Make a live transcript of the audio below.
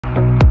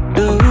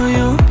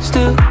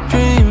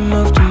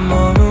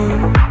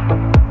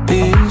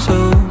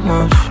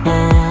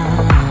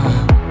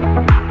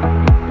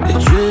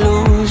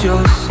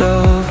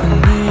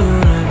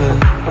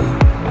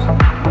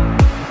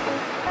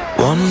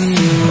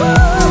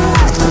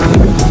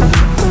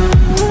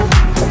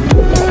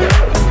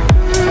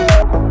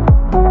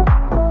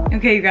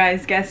Okay, you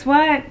guys, guess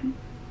what?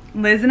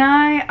 Liz and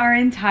I are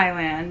in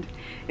Thailand.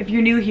 If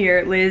you're new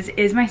here, Liz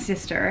is my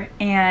sister,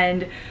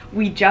 and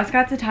we just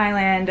got to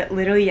Thailand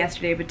literally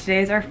yesterday, but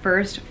today is our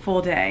first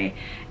full day.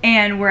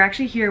 And we're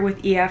actually here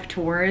with EF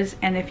Tours,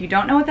 and if you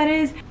don't know what that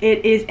is,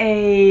 it is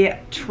a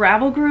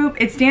travel group.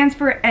 It stands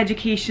for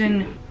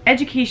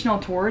Educational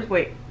Tours.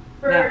 Wait,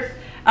 first. No.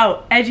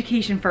 Oh,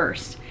 Education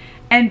First.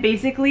 And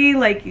basically,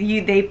 like,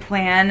 they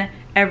plan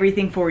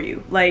everything for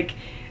you. Like,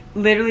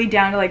 literally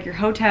down to like your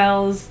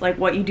hotels, like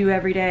what you do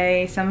every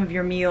day, some of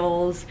your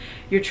meals,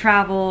 your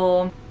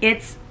travel.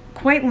 It's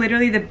quite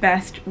literally the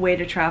best way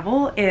to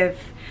travel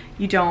if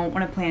you don't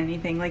want to plan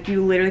anything. Like,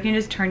 you literally can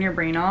just turn your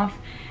brain off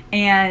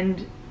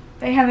and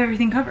they have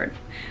everything covered.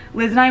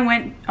 Liz and I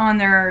went on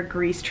their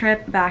Greece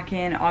trip back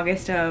in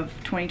August of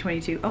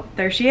 2022. Oh,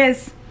 there she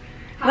is.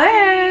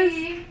 Hi.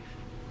 Liz!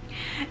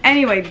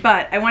 Anyway,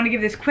 but I want to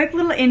give this quick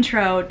little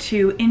intro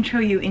to intro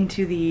you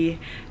into the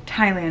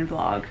Thailand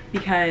vlog,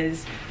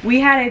 because we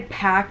had a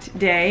packed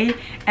day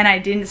and I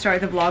didn't start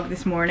the vlog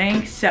this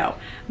morning, so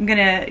I'm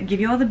gonna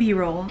give you all the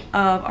b-roll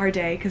of our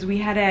day because we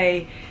had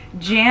a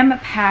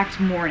jam-packed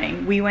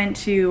morning. We went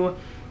to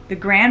the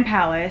Grand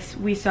Palace,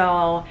 we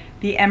saw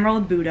the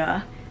Emerald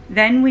Buddha,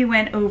 then we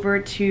went over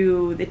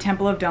to the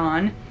Temple of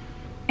Dawn,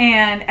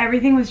 and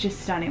everything was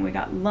just stunning. We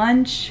got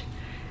lunch,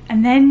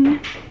 and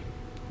then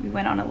we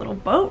went on a little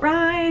boat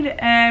ride,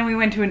 and we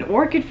went to an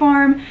orchid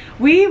farm.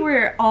 We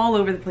were all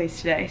over the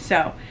place today.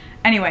 So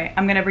anyway,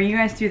 I'm gonna bring you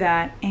guys through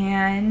that,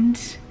 and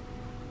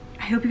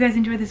I hope you guys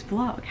enjoy this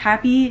vlog.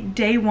 Happy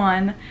day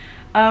one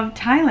of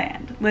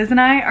Thailand. Liz and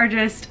I are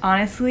just,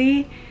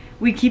 honestly,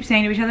 we keep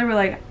saying to each other, we're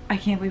like, I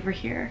can't believe we're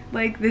here.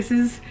 Like, this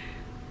is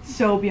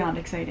so beyond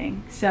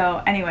exciting.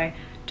 So anyway,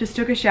 just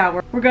took a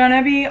shower. We're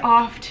gonna be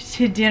off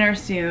to dinner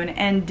soon,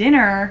 and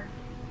dinner,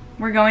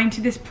 we're going to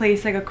this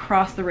place like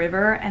across the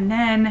river, and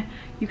then,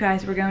 you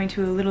guys, we're going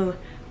to a little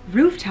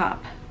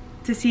rooftop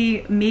to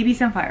see maybe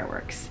some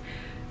fireworks.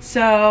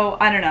 So,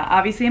 I don't know.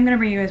 Obviously, I'm gonna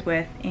bring you guys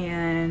with,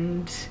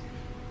 and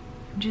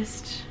I'm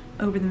just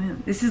over the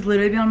moon. This has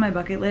literally been on my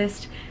bucket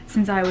list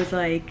since I was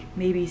like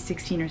maybe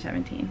 16 or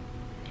 17.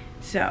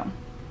 So,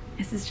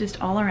 this is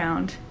just all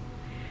around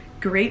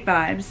great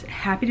vibes.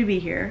 Happy to be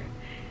here,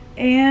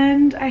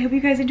 and I hope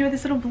you guys enjoy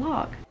this little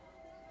vlog.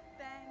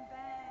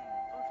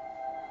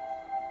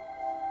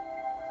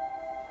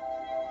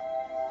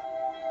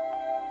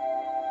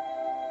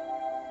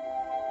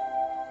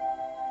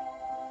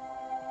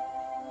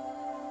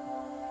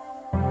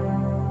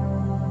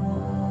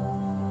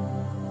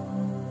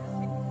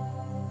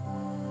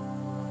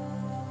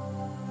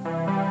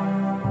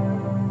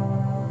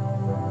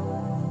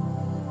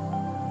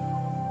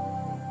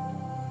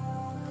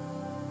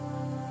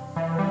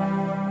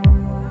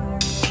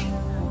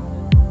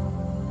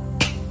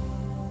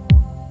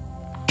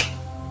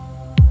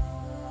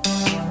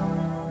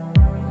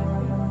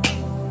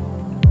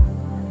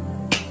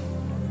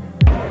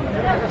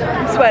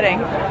 Sweating.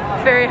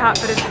 It's very hot,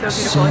 but it's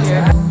so beautiful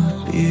here.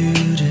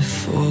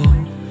 Beautiful,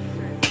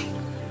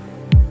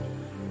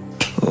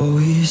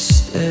 always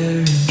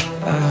staring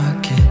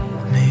back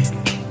at me,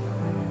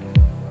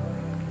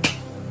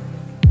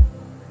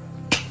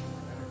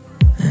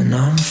 and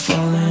I'm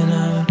falling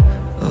out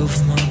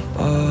of my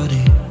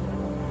body.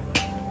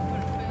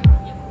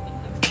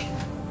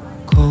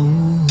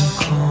 Cold,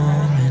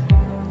 calm,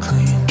 and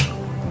clean.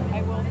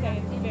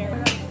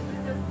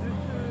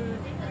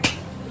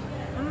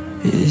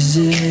 Is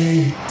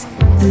it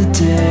the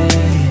day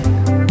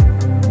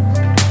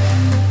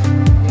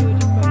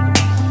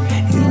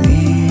you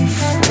leave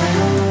for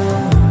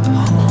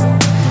home?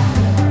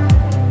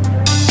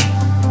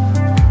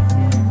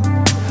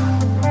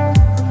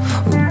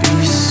 We'll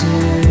be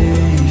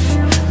safe,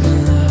 my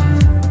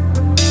love.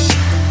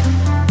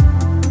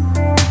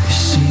 You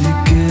see the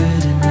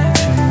good in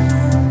everyone.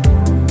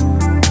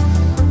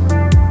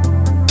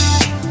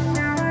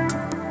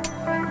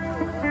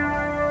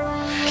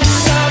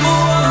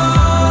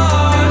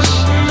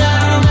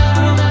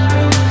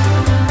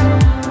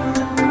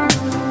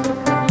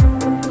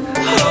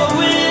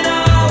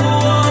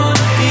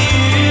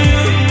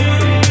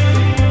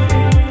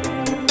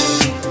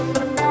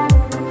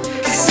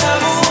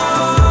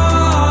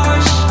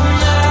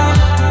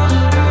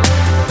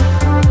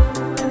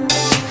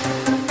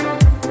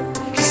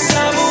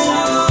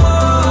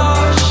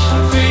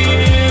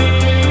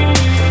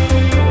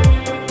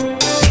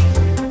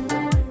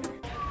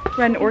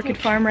 We're at an orchid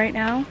farm right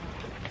now.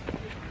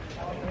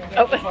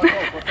 Oh,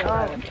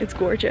 it's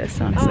gorgeous,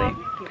 honestly.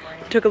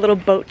 Took a little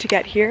boat to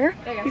get here,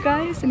 you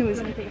guys, and it was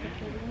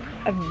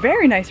a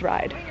very nice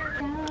ride.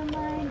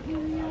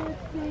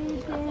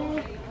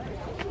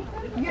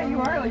 Yeah, you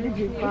are like a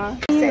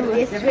jukebox.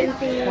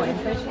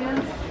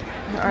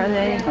 Are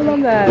they? I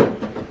love that.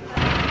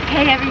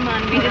 Hey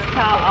everyone, we just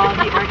saw all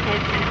the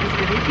orchids and it was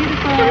really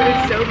beautiful. It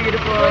was so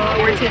beautiful.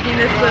 We're taking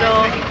this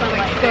little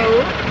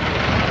boat.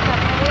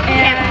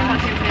 And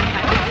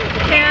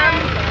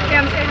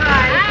Cam, say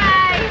hi.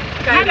 Hi!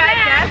 Guys,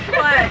 guess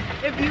what?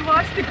 If you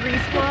watched the Grease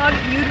vlog,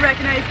 you'd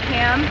recognize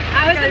Cam.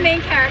 I was the main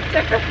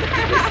character.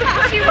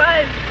 She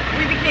was.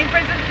 We became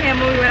friends with Cam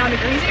when we went on the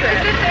Grease trip.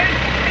 She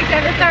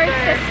was the third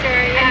sister,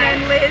 yes. And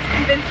then Liz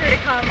convinced her to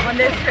come on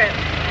this trip.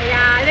 Yeah,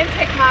 I didn't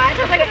take much.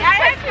 I was like, I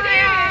have to do.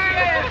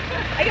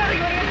 I go,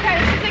 you want to go try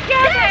it? She's like,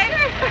 yeah, okay.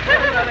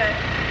 I love it.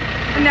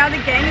 And now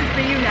the gang is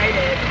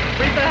reunited.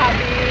 We're so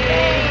happy.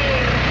 Yay.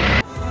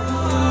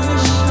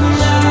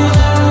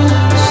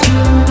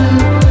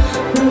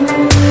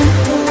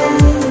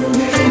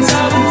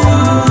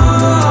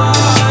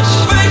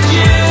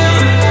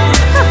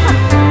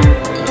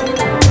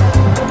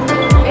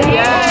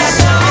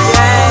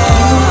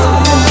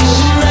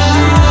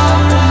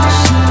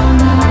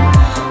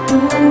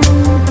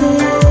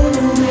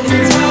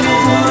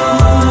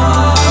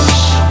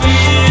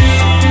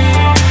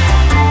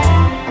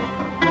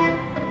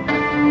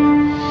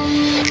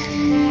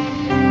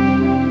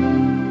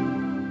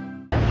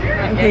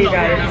 Okay, you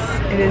guys,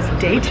 it is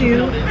day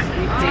 2.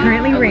 It's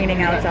currently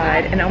raining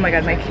outside, and oh my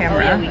god, my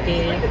camera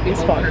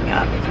is fogging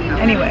up.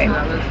 Anyway,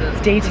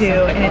 it's day 2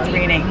 and it's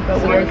raining,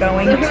 but we are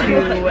going to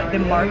the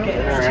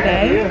markets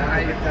today.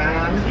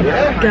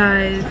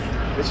 Guys,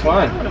 it's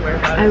fine.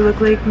 I look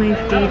like my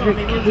favorite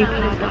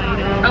K-pop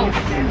idol.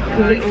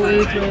 Because I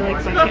always wear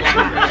like bucket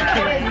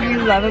hat. You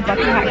love a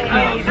bucket hat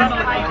cane.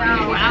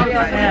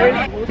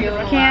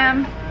 Yeah.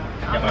 Cam.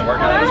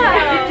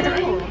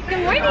 Good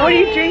morning. What are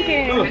you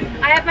drinking?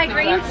 I have my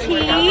green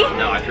tea.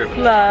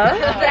 Love.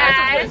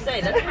 Yes.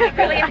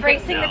 Really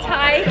embracing the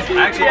Thai tea.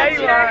 Actually, Yeah,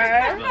 you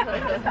are.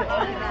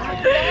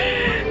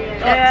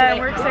 And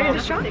we're excited to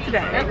shop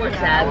today.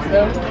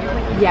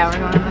 Yeah, we're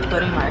going to the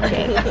floating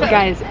market.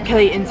 Guys,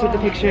 Kelly, insert the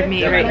picture of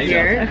me right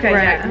here. Okay,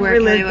 yeah. Where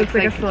Liz Kelly looks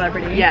like a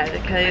celebrity. Yeah,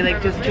 Kelly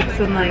like just took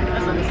some like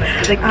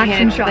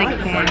action shots. like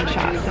fan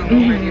shots.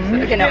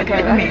 Amazing.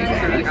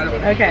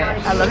 Okay,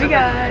 I love you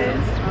guys.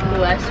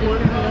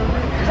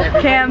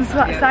 Cam,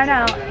 sign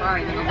out.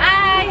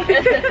 Bye.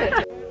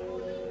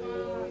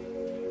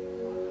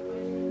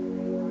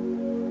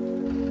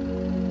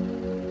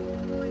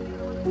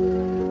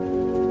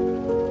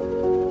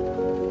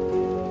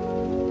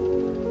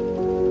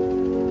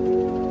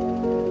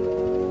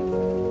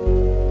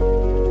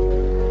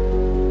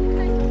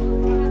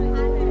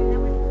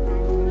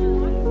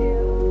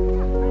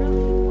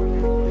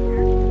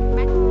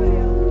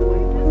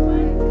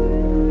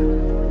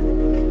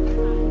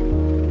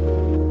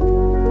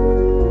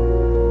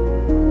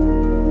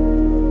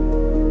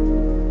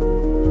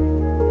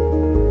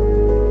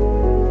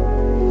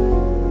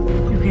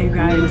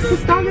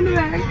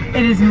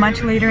 It is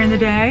much later in the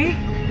day,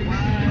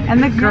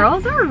 and the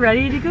girls are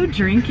ready to go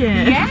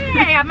drinking. Yay,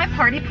 I have my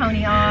party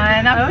pony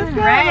on. I'm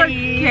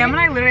ready. Cam and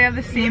I literally have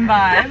the same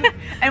vibe,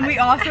 and we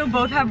also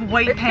both have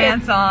white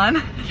pants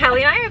on.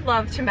 Kelly and I would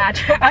love to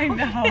match. I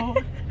know.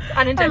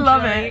 I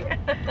love it.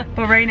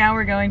 But right now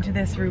we're going to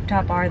this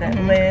rooftop bar that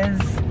Liz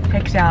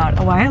picked out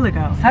a while ago.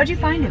 How'd you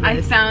find it,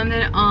 Liz? I found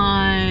it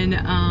on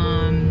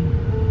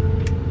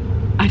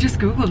I just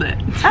googled it.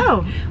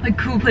 Oh. Like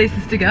cool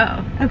places to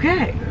go.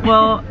 Okay.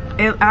 Well,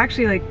 it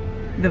actually, like,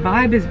 the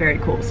vibe is very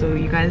cool, so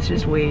you guys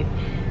just wait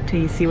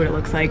till you see what it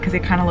looks like, because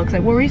it kind of looks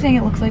like, what were you saying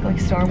it looks like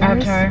Star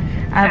Wars? Avatar.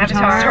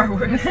 Star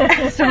Wars.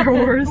 Star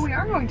Wars. We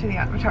are going to the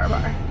Avatar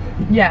bar.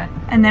 Yeah,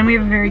 and then we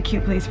have a very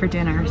cute place for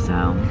dinner, so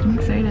I'm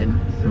excited.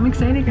 I'm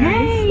excited, guys.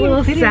 Yay, a little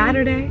excited.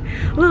 Saturday.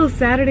 A little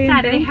Saturday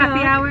in Bangkok.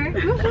 Happy hour.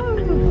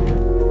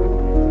 Woohoo.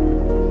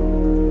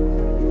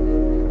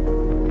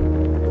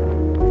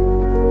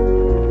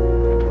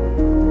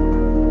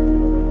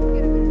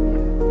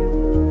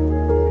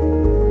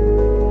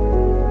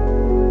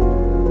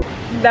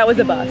 That was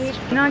a bust.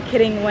 I'm not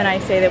kidding when I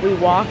say that we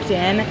walked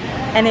in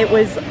and it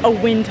was a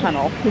wind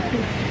tunnel.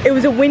 It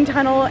was a wind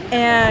tunnel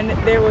and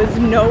there was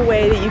no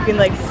way that you can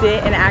like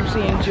sit and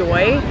actually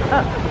enjoy.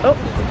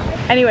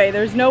 Anyway,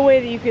 there's no way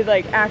that you could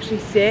like actually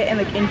sit and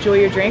like enjoy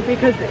your drink,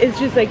 because it's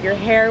just like your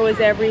hair was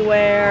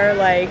everywhere.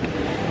 Like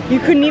you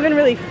couldn't even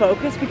really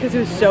focus because it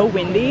was so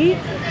windy,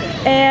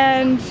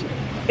 and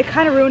it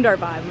kind of ruined our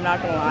vibe, I'm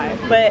not gonna lie.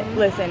 But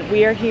listen,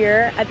 we are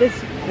here at this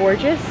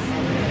gorgeous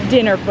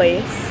dinner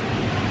place.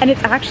 And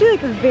it's actually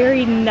like a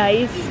very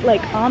nice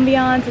like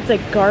ambiance. It's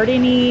like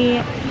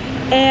gardeny.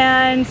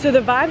 And so the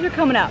vibes are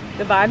coming up.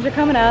 The vibes are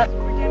coming up.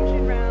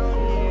 Redemption round.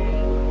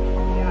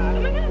 Yeah.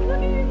 Oh my god,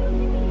 look at it.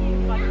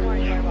 Much more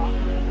enjoyable.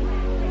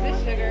 Is this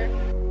sugar?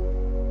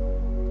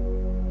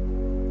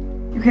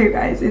 Okay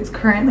guys, it's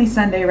currently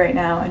Sunday right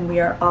now and we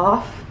are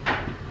off.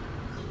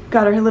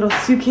 Got our little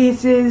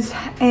suitcases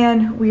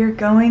and we are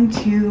going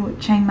to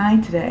Chiang Mai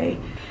today.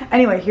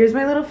 Anyway, here's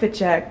my little fit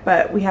check,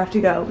 but we have to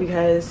go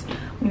because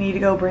we need to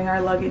go bring our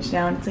luggage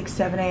down. It's like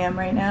 7 a.m.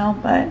 right now,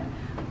 but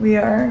we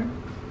are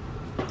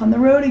on the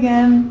road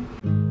again.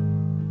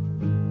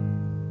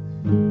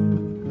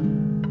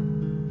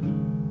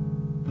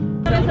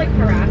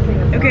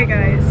 Okay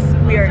guys,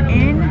 we are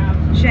in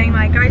Chiang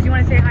Mai. Guys, you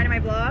want to say hi to my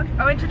vlog?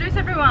 Oh, introduce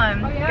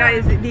everyone.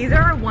 Guys, these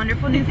are our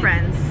wonderful new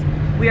friends.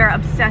 We are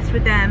obsessed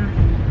with them.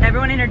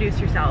 Everyone introduce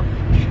yourself.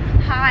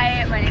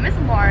 Hi, my name is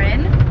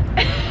Lauren.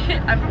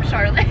 I'm from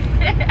Charlotte.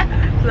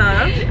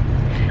 Love.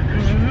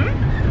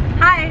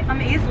 Hi, I'm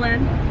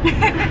Aislinn.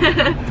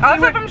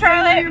 Also from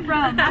Charlotte. Where are you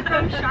from? I'm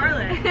from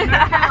Charlotte, North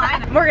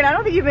Carolina. Morgan, I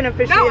don't think you've been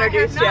officially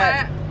introduced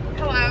yet.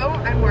 Hello,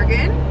 I'm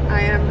Morgan.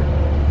 I am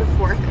the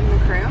 4th in the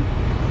crew,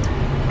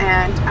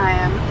 and I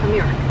am from New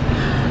York.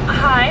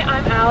 Hi,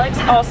 I'm Alex,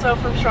 also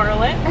from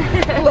Charlotte.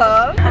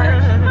 Love.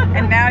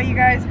 And now you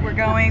guys,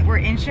 we're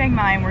in Chiang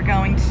Mai and we're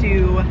going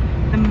to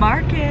the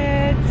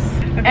markets.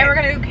 Okay. And we're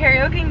gonna go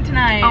karaokeing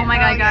tonight. Oh my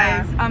god,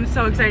 guys. Yeah. I'm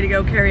so excited to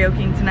go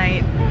karaokeing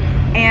tonight.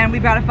 And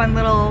we've got a fun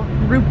little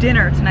group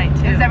dinner tonight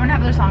too. Does everyone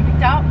have their song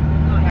picked out?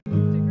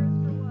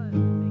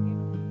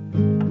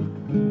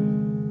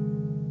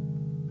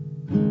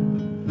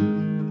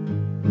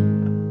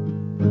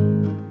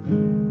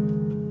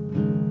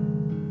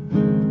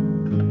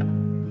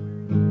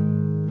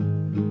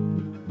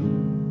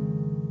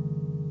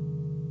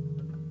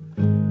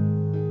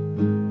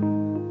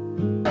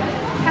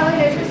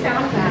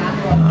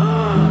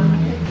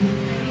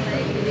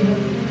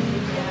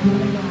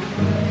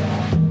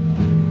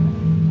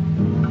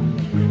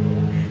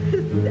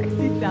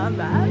 Sexy sound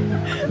bath.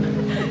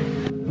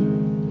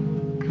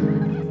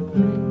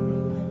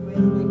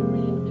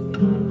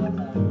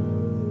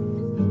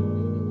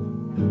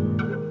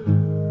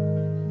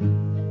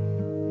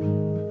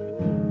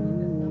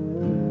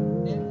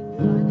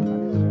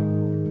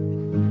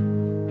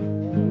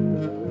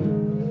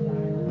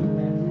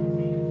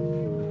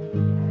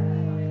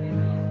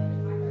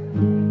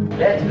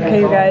 Okay,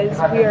 you guys,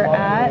 we are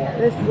at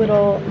this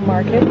little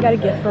market. We got a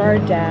gift for our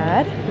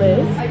dad,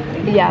 Liz.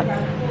 Yeah.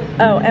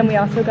 Oh, and we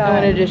also got.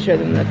 I'm gonna just show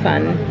them the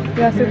fun.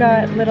 We also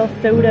got little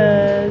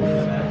sodas.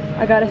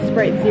 I got a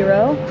Sprite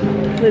Zero.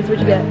 Liz,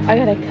 what'd you get? I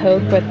got a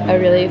Coke with a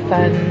really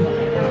fun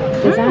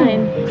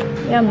design.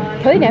 Yum.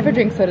 Kelly never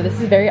drinks soda. This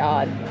is very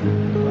odd.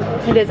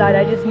 It is odd.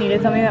 I just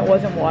needed something that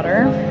wasn't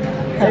water.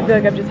 So I feel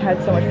like I've just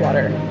had so much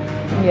water.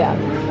 Yeah.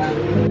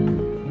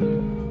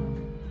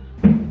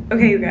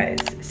 Okay, you guys,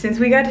 since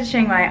we got to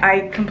Chiang Mai,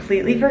 I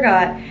completely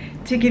forgot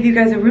to give you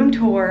guys a room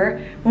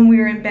tour when we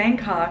were in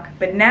Bangkok,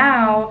 but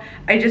now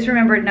I just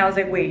remembered and I was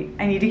like, wait,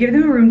 I need to give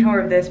them a room tour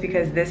of this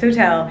because this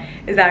hotel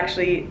is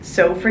actually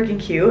so freaking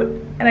cute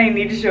and I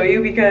need to show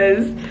you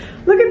because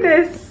look at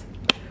this.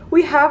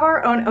 We have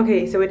our own,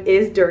 okay, so it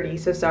is dirty,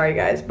 so sorry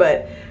guys,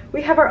 but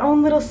we have our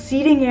own little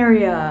seating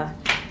area.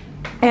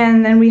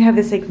 And then we have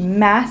this like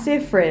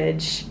massive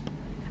fridge.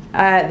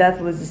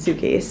 That's Liz's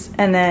suitcase.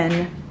 And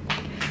then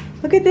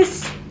look at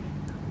this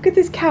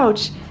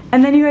couch.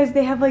 And then you guys,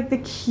 they have like the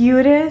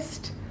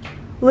cutest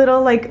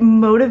little like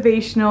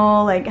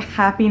motivational like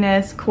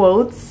happiness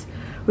quotes,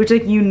 which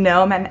like you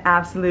know I'm an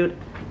absolute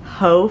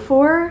hoe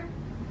for.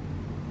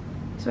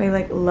 So I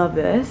like love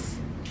this.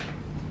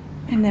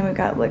 And then we've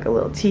got like a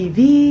little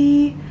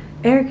TV,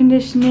 air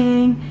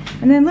conditioning,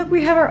 and then look,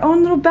 we have our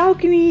own little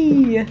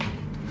balcony.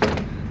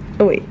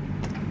 Oh wait,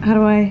 how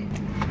do I,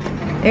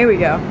 there we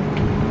go.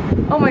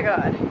 Oh my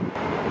god,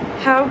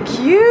 how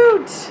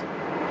cute.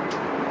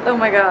 Oh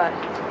my god.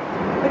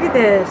 Look at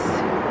this.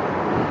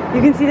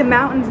 You can see the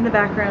mountains in the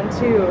background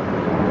too.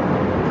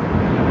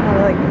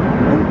 Like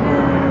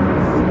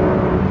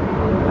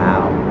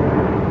wow.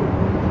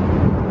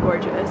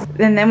 Gorgeous.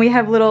 And then we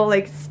have little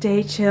like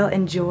stay, chill,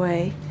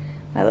 enjoy.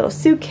 My little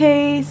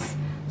suitcase.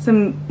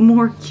 Some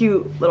more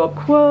cute little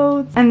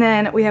quotes. And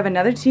then we have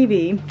another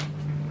TV.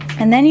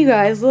 And then you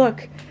guys,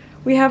 look.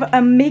 We have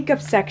a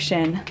makeup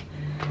section.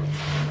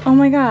 Oh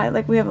my god.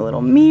 Like we have a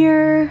little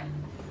mirror.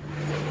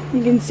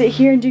 You can sit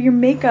here and do your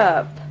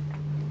makeup.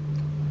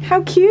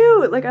 How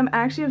cute! Like I'm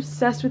actually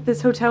obsessed with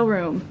this hotel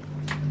room.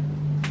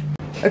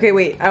 Okay,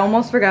 wait, I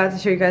almost forgot to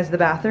show you guys the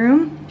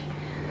bathroom.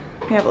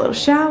 We have a little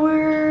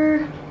shower.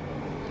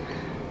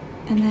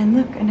 And then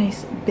look, a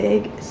nice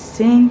big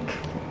sink.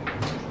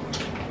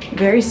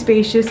 Very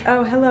spacious.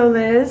 Oh, hello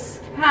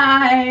Liz.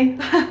 Hi.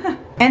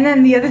 And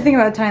then the other thing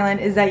about Thailand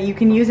is that you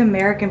can use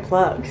American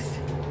plugs,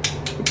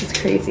 which is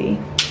crazy.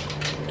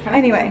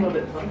 Anyway. A little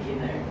bit funky in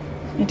there.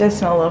 It does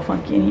smell a little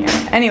funky in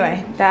here.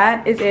 Anyway,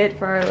 that is it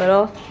for our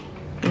little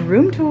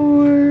room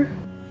tour.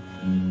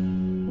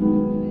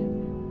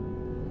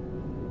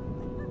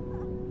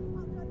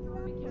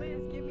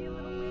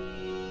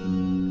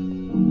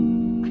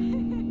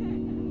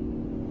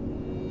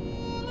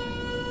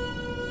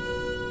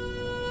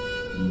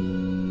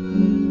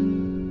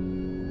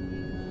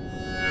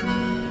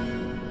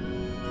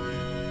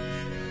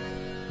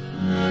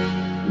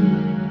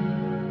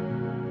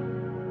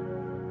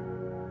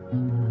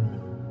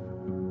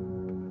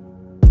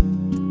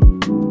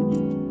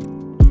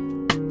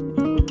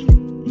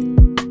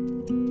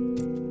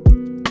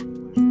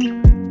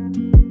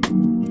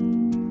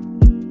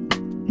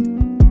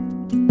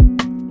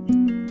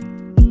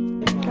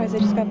 Guys, I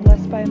just got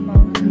blessed by a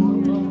monk.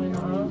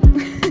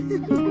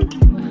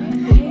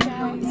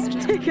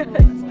 Hey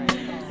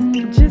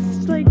guys,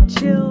 just like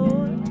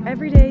chill,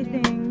 everyday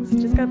things.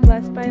 Just got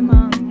blessed by a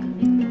monk.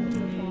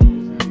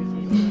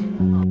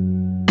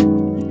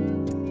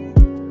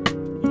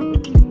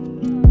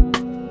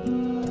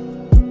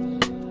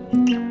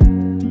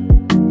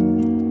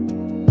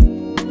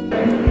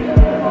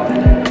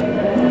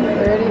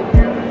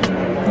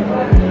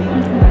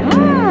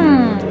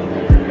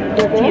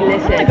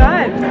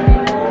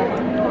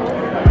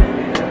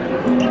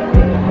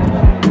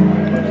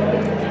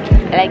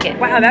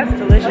 Wow, that's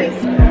delicious.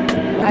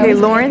 Okay,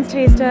 Lauren's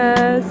taste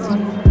test.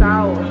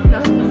 Wow,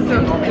 that's so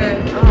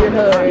good. You're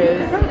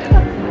hilarious.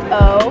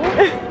 Oh.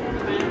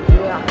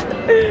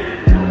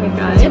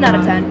 10 out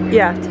of 10.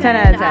 Yeah, 10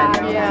 out of 10.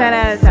 10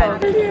 out of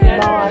 10.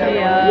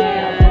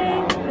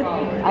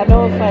 I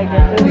know if I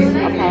get this,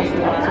 I'll pass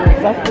it out too,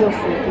 because I feel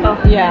sleepy.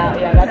 Oh.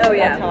 Yeah, That's oh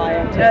yeah. how I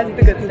am. That's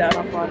the good stuff.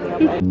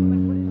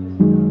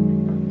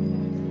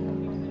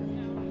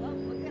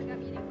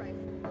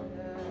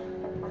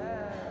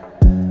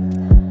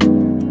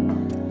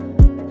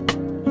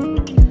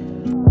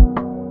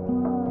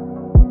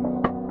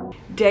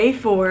 Day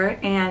 4,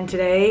 and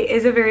today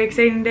is a very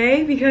exciting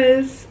day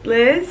because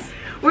Liz,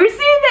 we're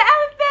seeing the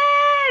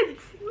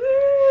elephants!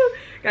 Woo!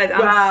 Guys,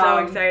 I'm so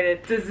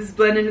excited. Does this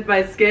blend in with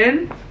my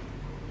skin?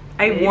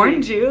 I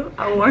warned you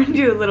a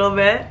little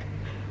bit.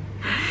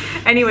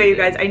 Anyway, you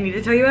guys, I need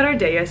to tell you about our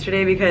day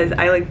yesterday because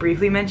I like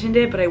briefly mentioned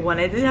it, but I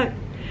wanted to tell.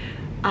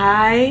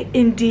 I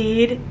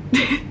indeed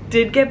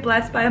did get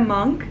blessed by a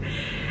monk.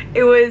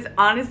 It was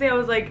honestly, I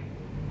was like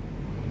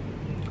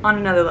on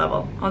another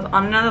level. I was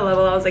on another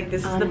level. I was like,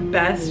 this is the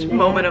best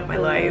moment of my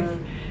life,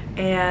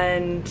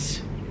 and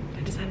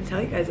I just had to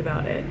tell you guys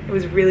about it. It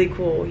was really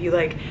cool. You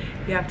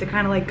have to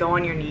kind of like go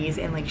on your knees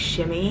and like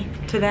shimmy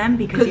to them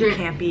because you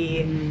can't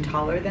be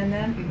taller than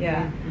them.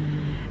 Yeah.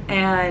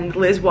 And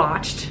Liz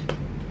watched.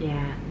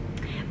 Yeah.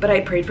 But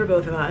I prayed for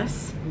both of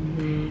us.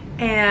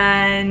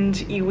 And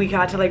we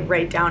got to like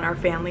write down our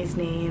family's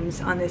names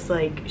on this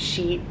like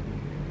sheet,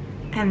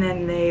 and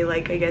then they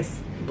like, I guess,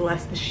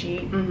 blessed the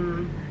sheet.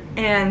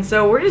 And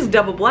so we're just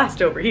double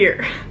blessed over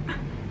here.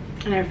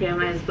 And our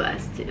family is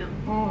blessed too.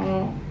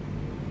 Oh.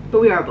 But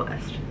we are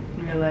blessed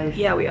in real life.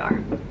 Yeah, we are.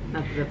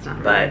 Not that that's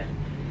not But right.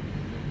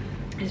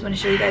 I just want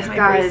to show you guys my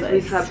Guys,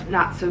 bracelets. we slept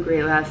not so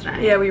great last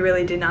night. Yeah, we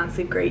really did not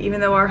sleep great.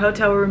 Even though our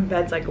hotel room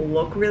beds like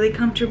look really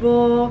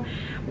comfortable,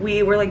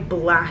 we were like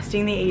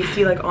blasting the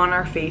AC like on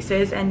our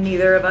faces, and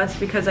neither of us,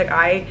 because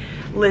like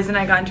Liz and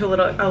I got into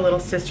a little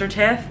sister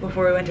tiff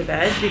before we went to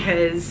bed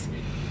because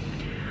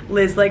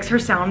Liz likes her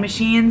sound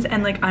machines,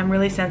 and like I'm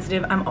really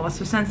sensitive. I'm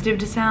also sensitive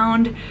to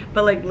sound,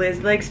 but like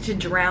Liz likes to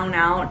drown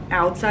out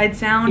outside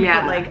sound.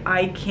 Yeah. But like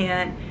I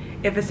can't,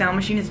 if a sound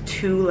machine is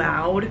too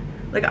loud,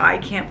 like I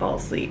can't fall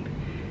asleep.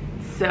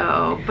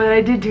 So, but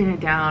I did turn it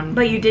down.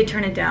 But you did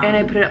turn it down. And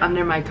I put it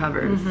under my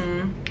covers.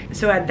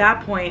 So at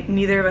that point,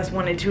 neither of us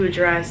wanted to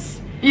address.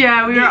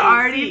 Yeah, we the were AC.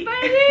 already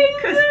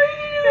fighting.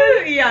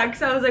 Yeah,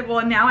 because I was like,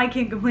 well, now I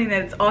can't complain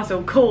that it's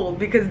also cold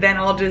because then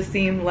I'll just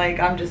seem like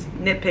I'm just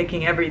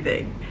nitpicking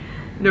everything.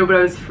 No, but I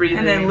was freezing.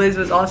 And then Liz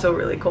was also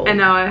really cold. And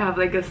now I have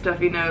like a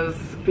stuffy nose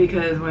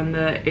because when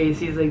the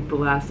AC is like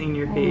blasting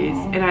your face,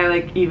 and I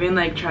like even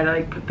like try to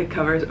like put the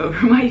covers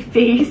over my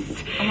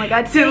face. Oh my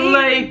god, to same.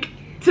 like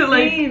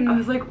Same. I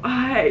was like,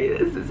 why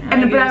this is, I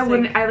and but get I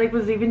wouldn't. sick. I like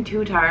was even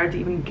too tired to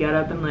even get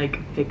up and like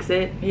fix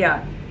it.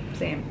 Yeah,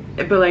 same.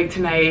 But like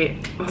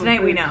tonight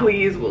we know.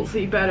 Please, we'll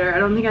sleep better. I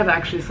don't think I've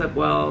actually slept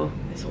well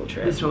This whole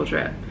trip. this whole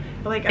trip,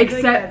 But, like, I feel like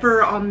except that's-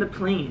 for on the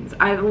planes.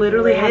 I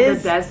literally had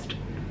Liz? the best.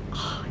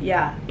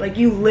 Yeah, like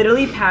you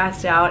literally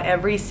passed out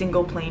every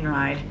single plane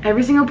ride.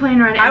 Every single plane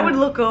ride. I would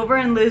look over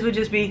and Liz would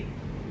just be.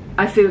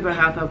 I stay with my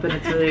mouth open.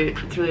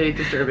 It's really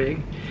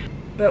disturbing.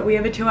 But we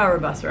have a 2-hour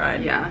bus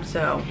ride. Yeah.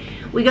 So.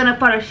 We're gonna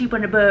find a sheep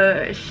on the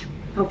bush.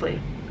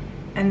 Hopefully.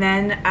 And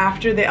then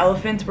after the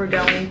elephants, we're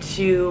going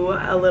to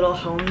a little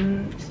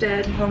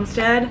homestead.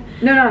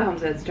 No, not a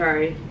homestead,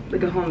 sorry.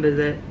 Like a home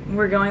visit.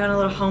 We're going on a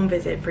little home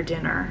visit for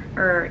dinner.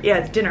 Or, yeah,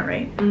 it's dinner,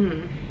 right?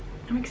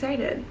 I'm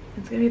excited.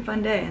 It's gonna be a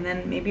fun day. And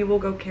then maybe we'll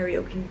go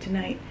karaoke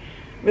tonight.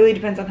 Really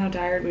depends on how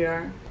tired we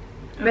are.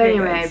 But Okay,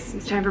 anyway, guys.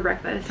 it's time for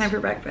breakfast. Time for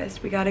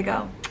breakfast. We gotta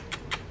go.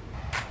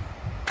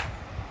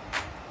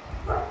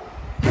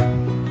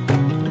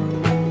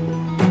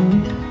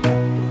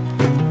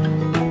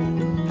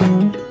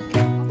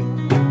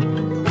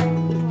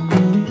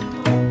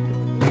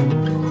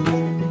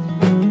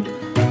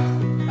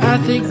 I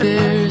think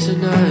there's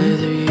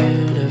another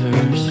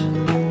universe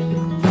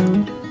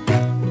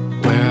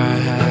where I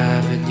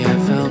haven't yet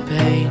felt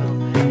pain,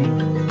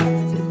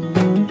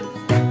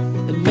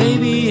 and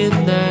maybe in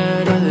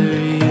that other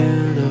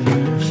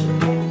universe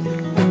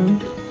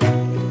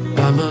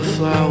I'm a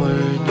flower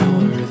and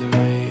you're the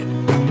rain.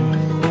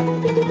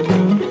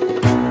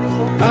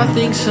 I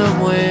think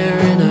somewhere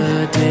in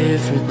a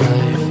different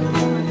life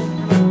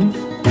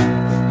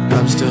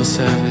I'm still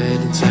 7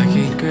 in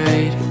 2nd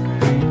grade,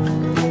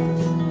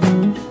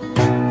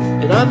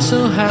 and I'm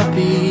so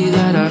happy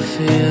that I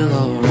feel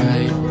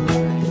alright,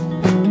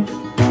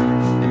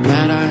 and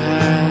that I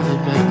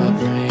haven't met my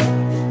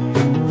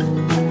brain.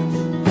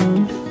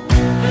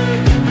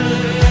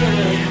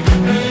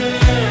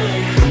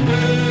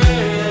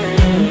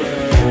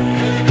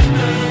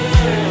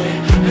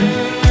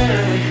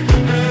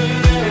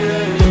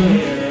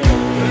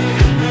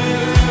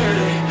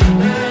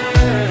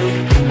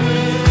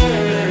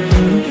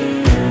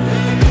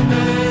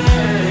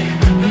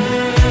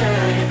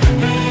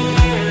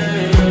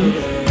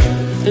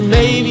 And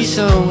maybe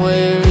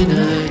somewhere in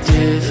a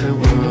different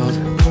world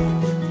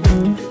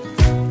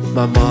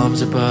My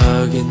mom's a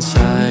bug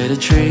inside a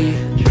tree.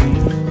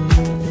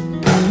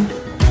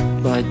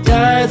 My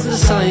dad's the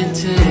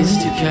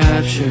scientist who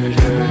captured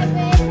her.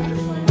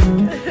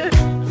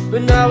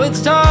 But now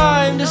it's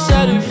time to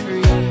set her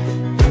free.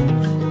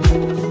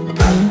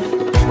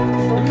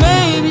 Or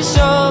maybe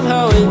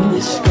somehow in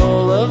this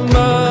skull of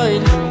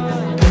mine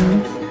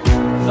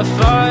I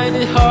find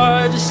it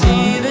hard to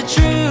see the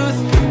truth.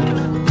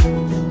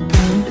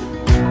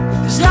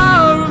 'Cause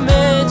I'll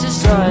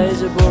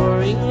romanticize a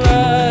boring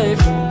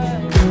life,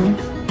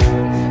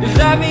 if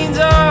that means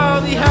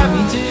I'll be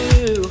happy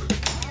too.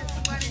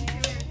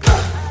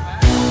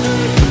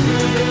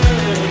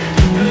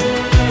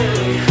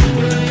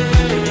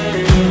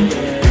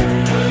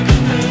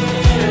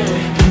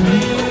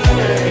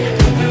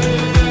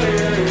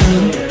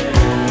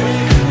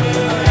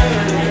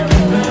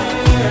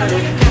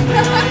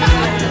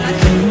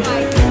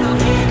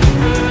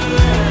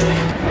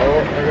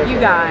 You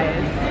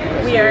guys,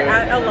 we are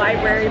at a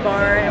library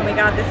bar and we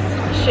got this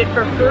shit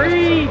for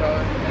free.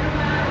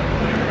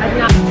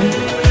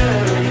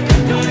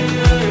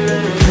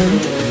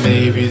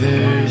 Maybe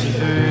there's a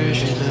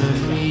version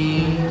of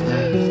me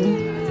left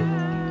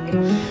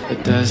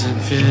that doesn't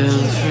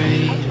feel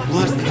afraid of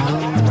what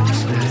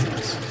comes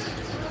next.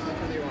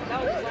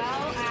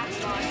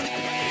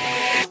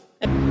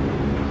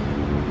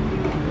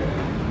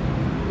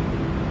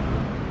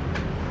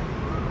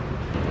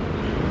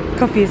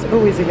 Coffee is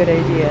always a good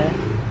idea.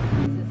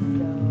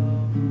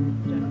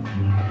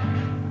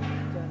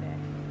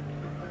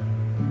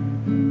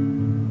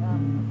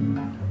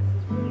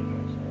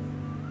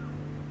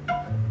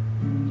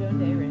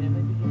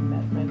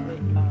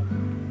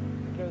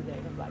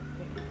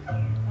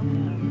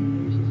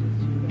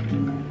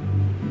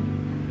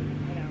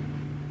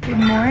 Good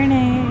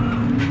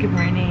morning. Good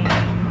morning.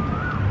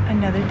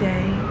 Another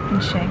day in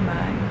Chiang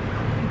Mai.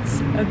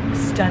 It's a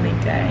stunning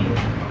day.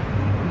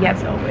 Yep.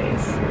 As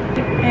always.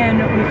 And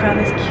we found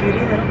this cutie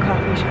little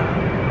coffee shop.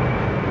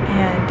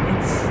 And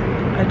it's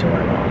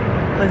adorable.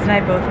 Liz and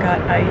I both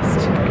got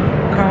iced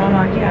caramel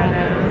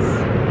macchiatos.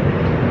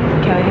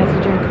 Kelly has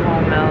to drink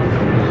whole milk.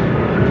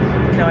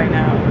 No, I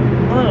know.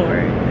 A little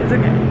worried. It's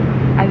okay.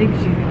 I think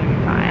she's gonna be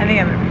fine. I think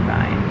I'm gonna be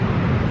fine.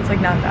 It's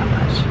like not that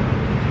much.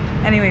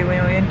 Anyway, we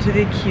went to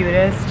the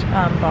cutest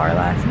bar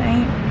last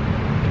night.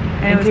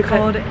 And it was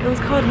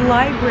called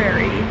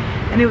Library.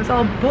 And it was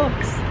all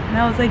books. And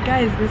I was like,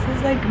 guys, this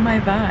is like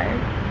my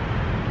vibe.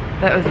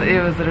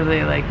 It was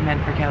literally like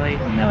meant for Kelly.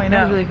 No, I know.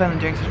 That was really fun. The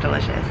drinks were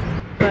delicious.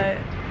 But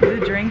the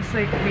drinks,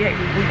 like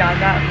we got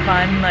that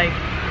fun like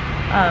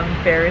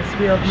Ferris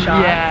wheel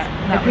shots. Yeah.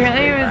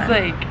 Apparently it was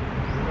like,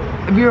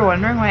 we were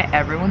wondering why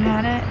everyone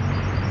had it,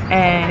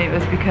 and it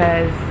was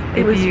because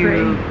if you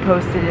free.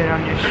 posted it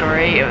on your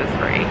story, it was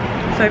free.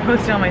 So I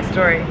posted on my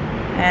story,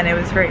 and it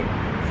was free.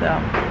 So I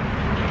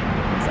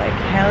was like,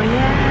 hell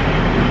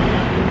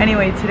yeah.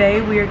 Anyway,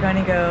 today we are going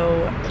to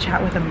go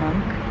chat with a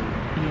monk.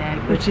 Yeah.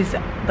 Which is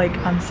like,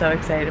 I'm so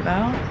excited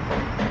about.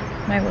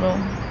 My little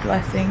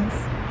blessings.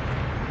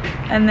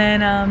 And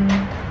then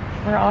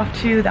we're off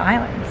to the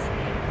islands.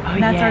 Oh,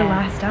 and that's yeah. our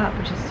last stop,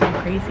 which is so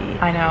crazy.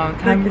 I know.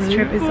 Like, this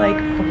trip is like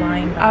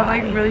flying by. I'm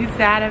like really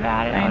sad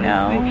about it. I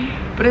know. Honestly.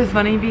 But it's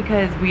funny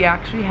because we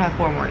actually have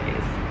 4 more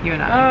days. You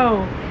and I.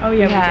 Oh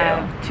yeah, we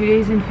have 2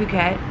 days in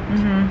Phuket.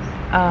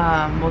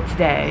 Well,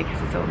 today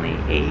because it's only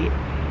 8.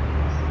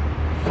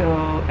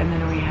 So, and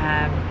then we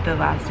have the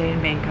last day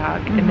in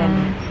Bangkok, and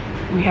then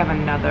we have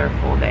another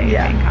full day in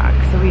Bangkok.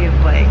 So we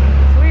have like,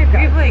 we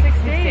have like 6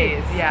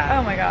 days. Yeah.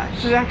 Oh my gosh.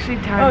 So it's actually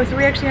time. Oh, so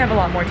we actually have a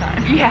lot more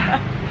time. Yeah.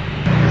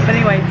 But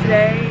anyway,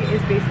 today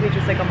is basically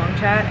just like a monk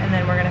chat, and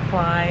then we're gonna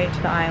fly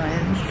to the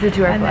islands. It's a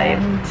 2-hour flight.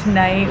 And then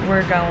tonight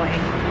we're going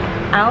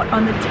out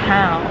on the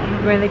town.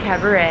 We're in the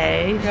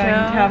cabaret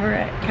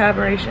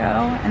Cabaret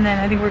show, and then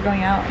I think we're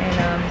going out in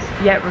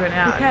yeah, we're going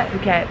out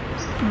Phuket.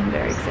 I'm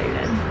very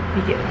excited.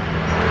 Me too.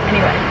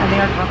 Anyway, I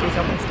think our coffee's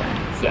almost done.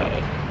 So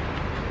Yay.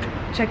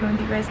 check in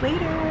with you guys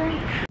later.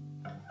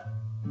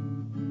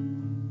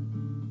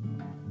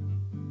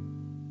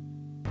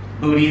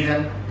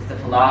 Buddhism is a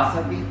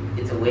philosophy,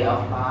 it's a way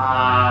of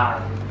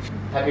life.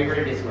 Have you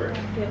heard this word?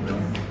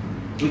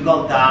 We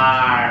call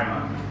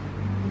Dharma.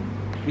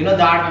 You know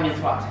Dharma means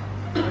what?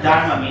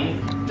 Dharma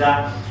means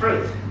the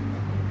truth.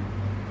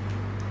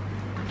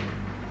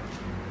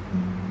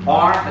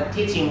 Or the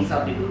teachings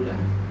of the Buddha.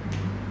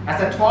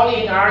 As I told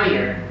you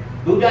earlier,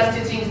 Buddha's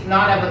teaching is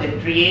not about the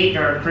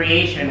creator,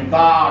 creation,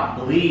 God,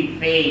 belief,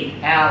 faith,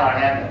 hell, or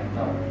heaven.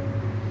 No.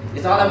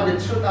 It's all about the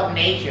truth of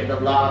nature, the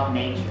law of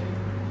nature.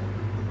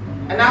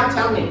 And now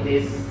tell me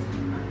this,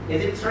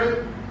 is it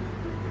true?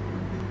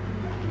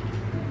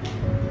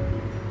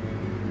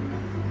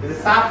 Is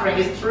the suffering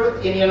is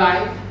truth in your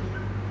life?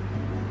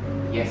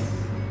 Yes.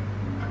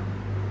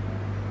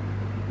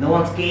 No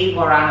one escaped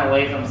or ran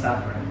away from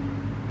suffering.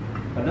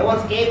 But no one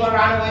escaped or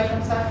ran away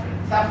from suffering.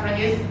 Suffering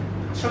is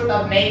truth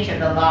of nature,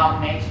 the law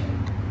of nature.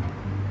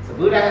 So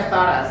Buddha has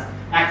taught us,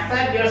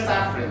 accept your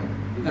suffering,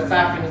 because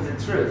suffering is the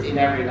truth in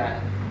every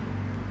life.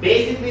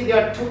 Basically,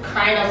 there are 2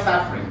 kinds of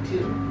suffering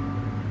too.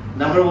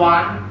 Number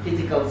one,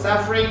 physical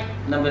suffering.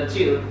 Number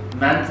two,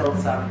 mental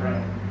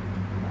suffering.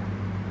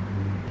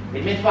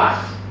 It means what?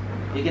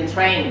 You can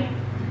train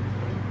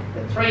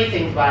the three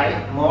things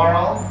by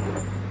moral,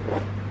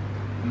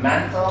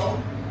 mental,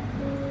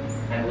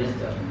 and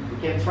wisdom. You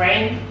can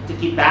train to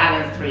keep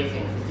balance three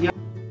things.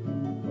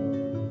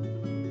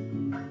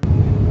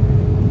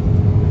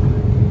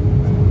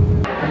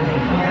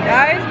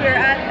 Guys, we're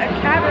at a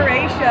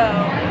cabaret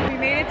show. We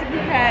made it to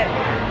Phuket.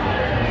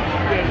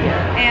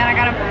 And I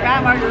got a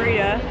fat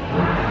margarita.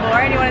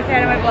 Lauren, you want to say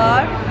hi to my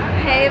vlog?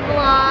 Hey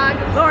vlog.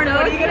 Lauren,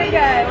 what are you gonna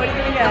get? What are you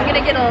gonna get? I'm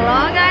gonna get a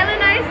Long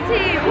Island iced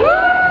tea. Woo!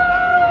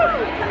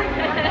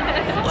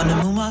 Wanna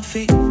move my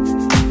feet.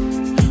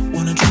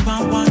 Wanna drink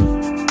my wine.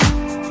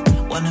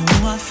 Wanna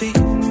move my feet.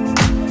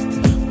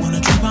 Wanna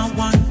drink my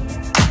wine.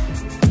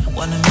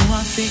 Wanna move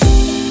my feet.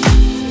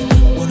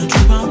 Wanna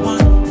drink my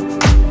wine.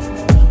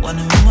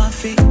 Wanna move my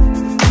feet.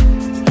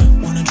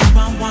 Wanna drink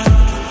my wine.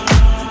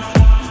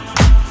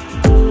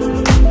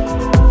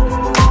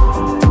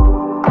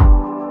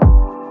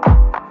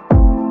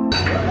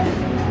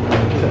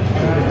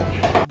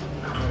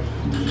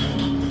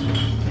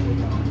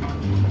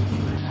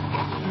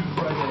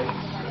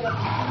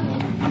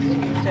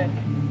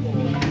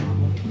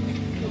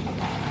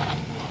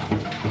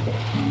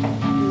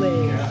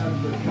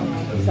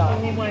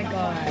 Oh my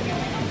god.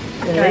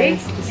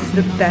 Guys, this is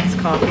the best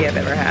coffee I've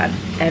ever had.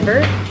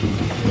 Ever?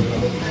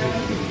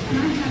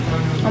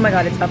 Oh my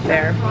god, it's up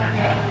there.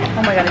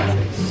 Oh my god,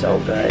 it's so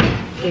good.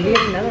 Maybe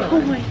get another one.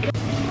 Oh my god.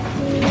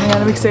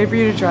 Man, I'm excited for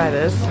you to try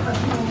this.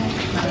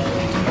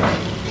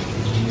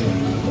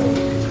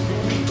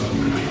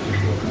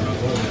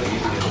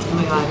 Oh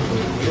my god.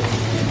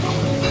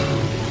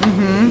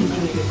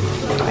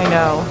 I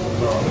know.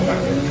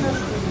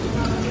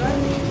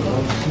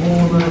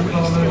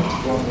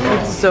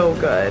 It's so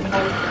good. You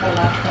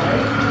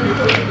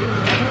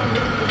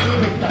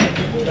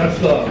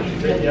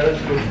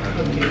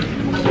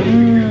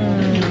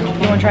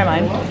want to try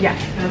mine? Yeah.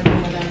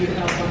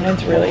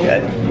 It's really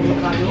good.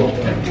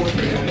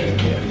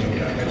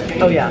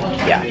 Oh yeah,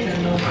 yeah.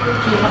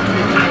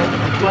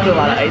 There's a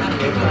lot of ice in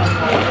it.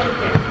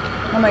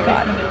 Oh my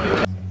god.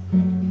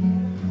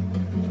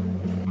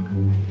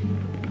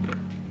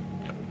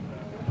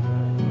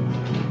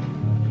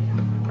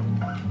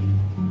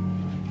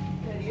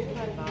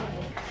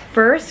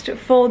 First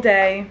full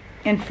day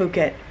in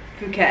Phuket.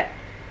 Phuket.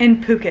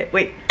 In Phuket.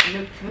 Wait.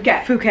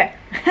 Phuket. Phuket.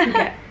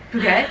 Phuket.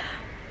 Phuket.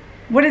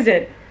 What is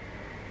it?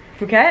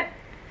 Phuket?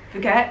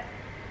 Phuket.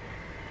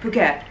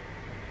 Phuket.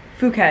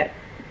 Phuket.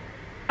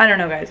 I don't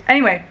know, guys.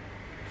 Anyway,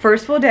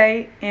 first full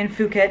day in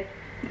Phuket.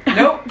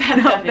 Nope,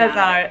 that's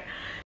not it.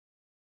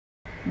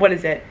 What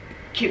is it?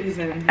 Keep this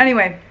in.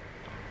 Anyway,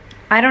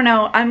 I don't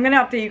know. I'm gonna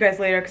update you guys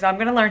later because I'm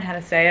gonna learn how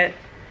to say it.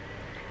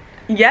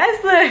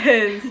 Yes,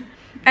 Liz!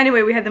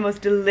 Anyway, we had the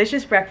most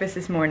delicious breakfast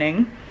this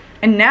morning.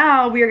 And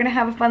now we are gonna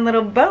have a fun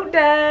little boat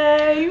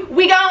day.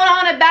 We going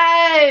on a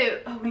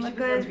boat! Oh, we Look should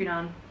put good. sunscreen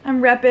on.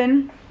 I'm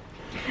repping.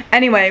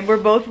 Anyway, we're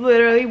both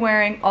literally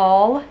wearing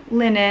all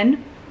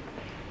linen,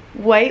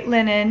 white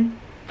linen,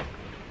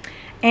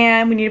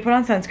 and we need to put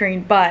on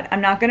sunscreen, but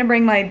I'm not gonna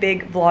bring my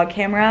big vlog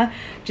camera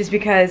just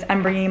because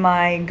I'm bringing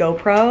my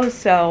GoPro,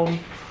 so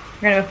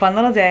we're gonna have a fun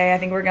little day. I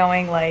think we're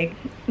going like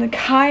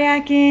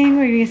kayaking,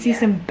 we're gonna see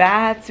some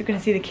bats, we're gonna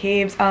see the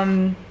caves.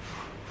 I'm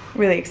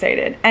really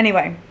excited.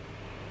 Anyway,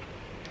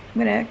 I'm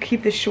gonna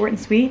keep this short and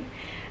sweet,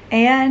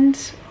 and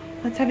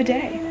let's have a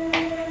day.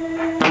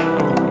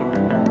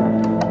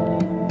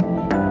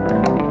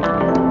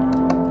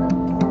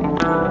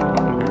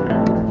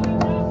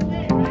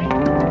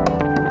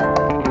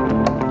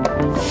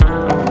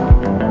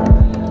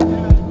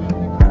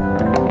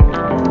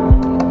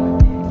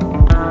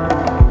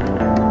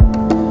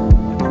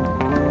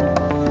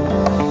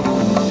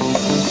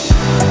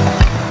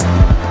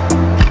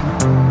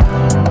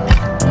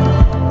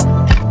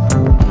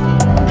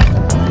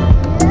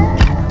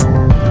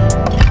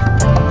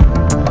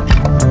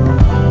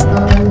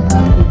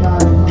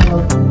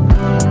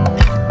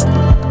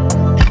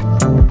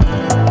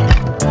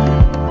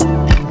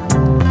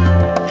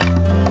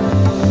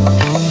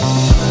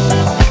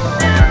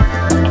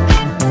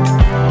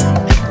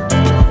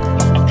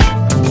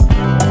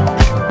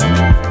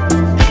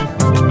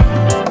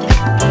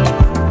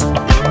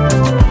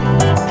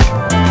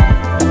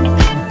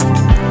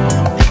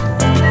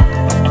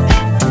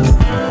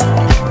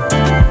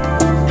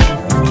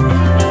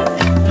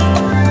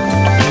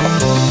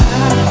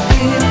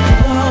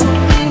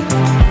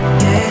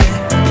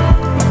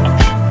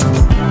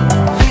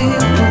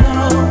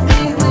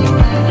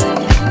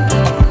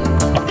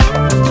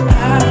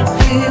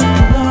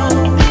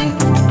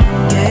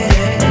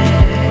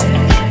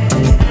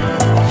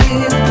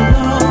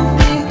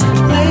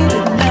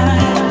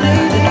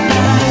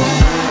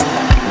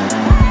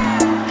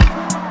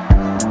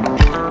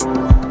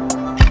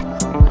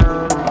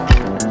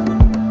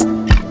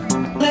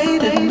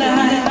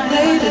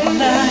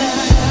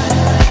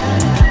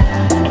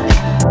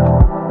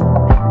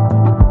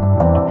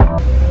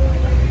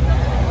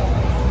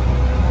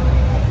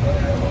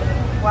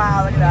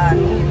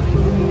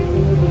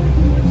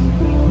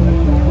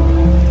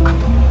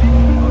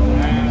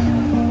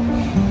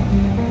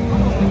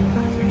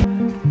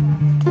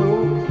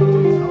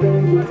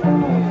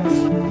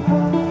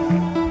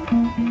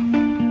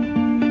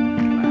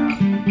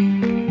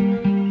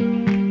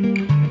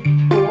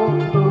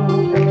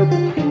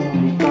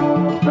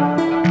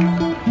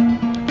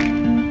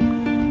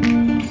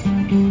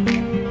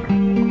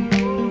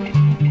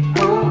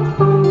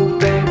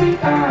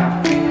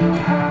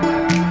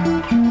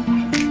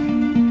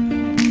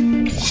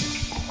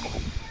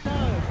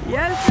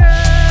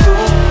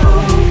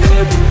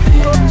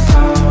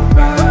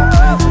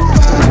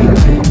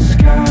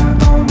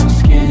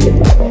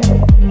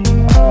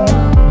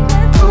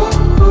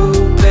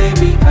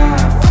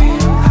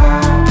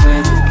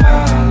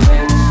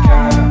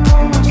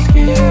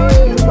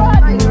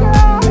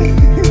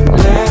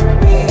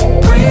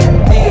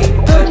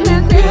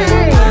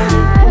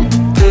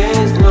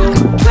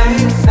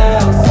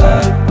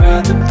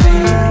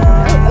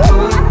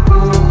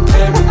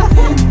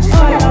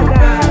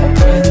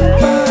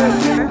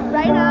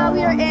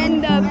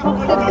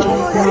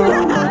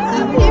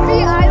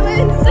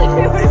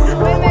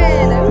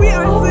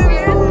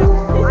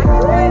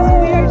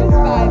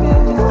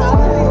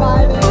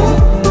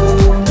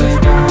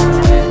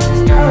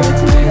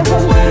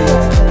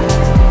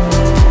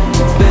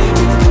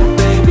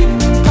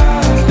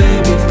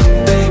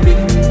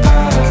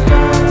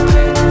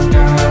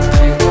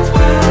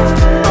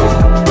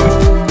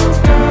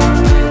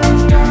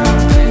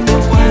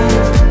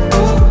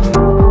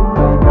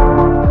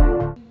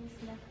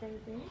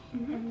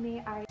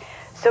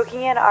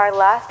 our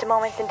last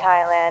moments in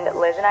Thailand,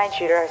 Liz and I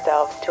treated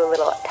ourselves to a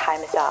little Thai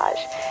massage.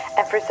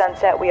 And for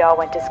sunset, we all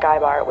went to Sky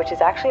Bar, which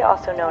is actually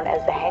also known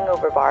as the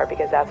Hangover Bar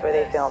because that's where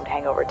they filmed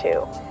Hangover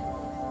 2.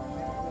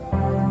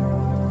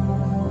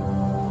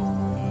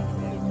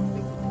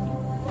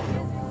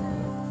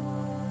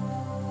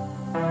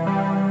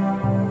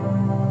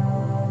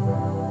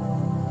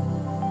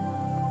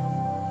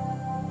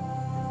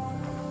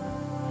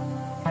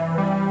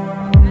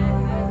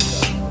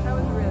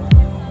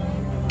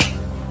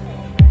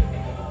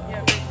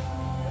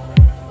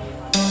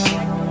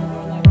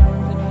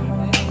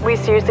 We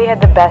seriously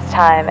had the best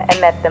time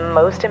and met the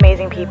most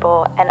amazing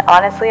people, and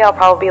honestly I'll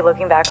probably be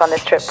looking back on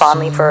this trip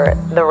fondly for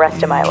the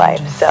rest of my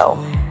life, so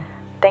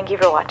thank you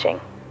for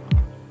watching.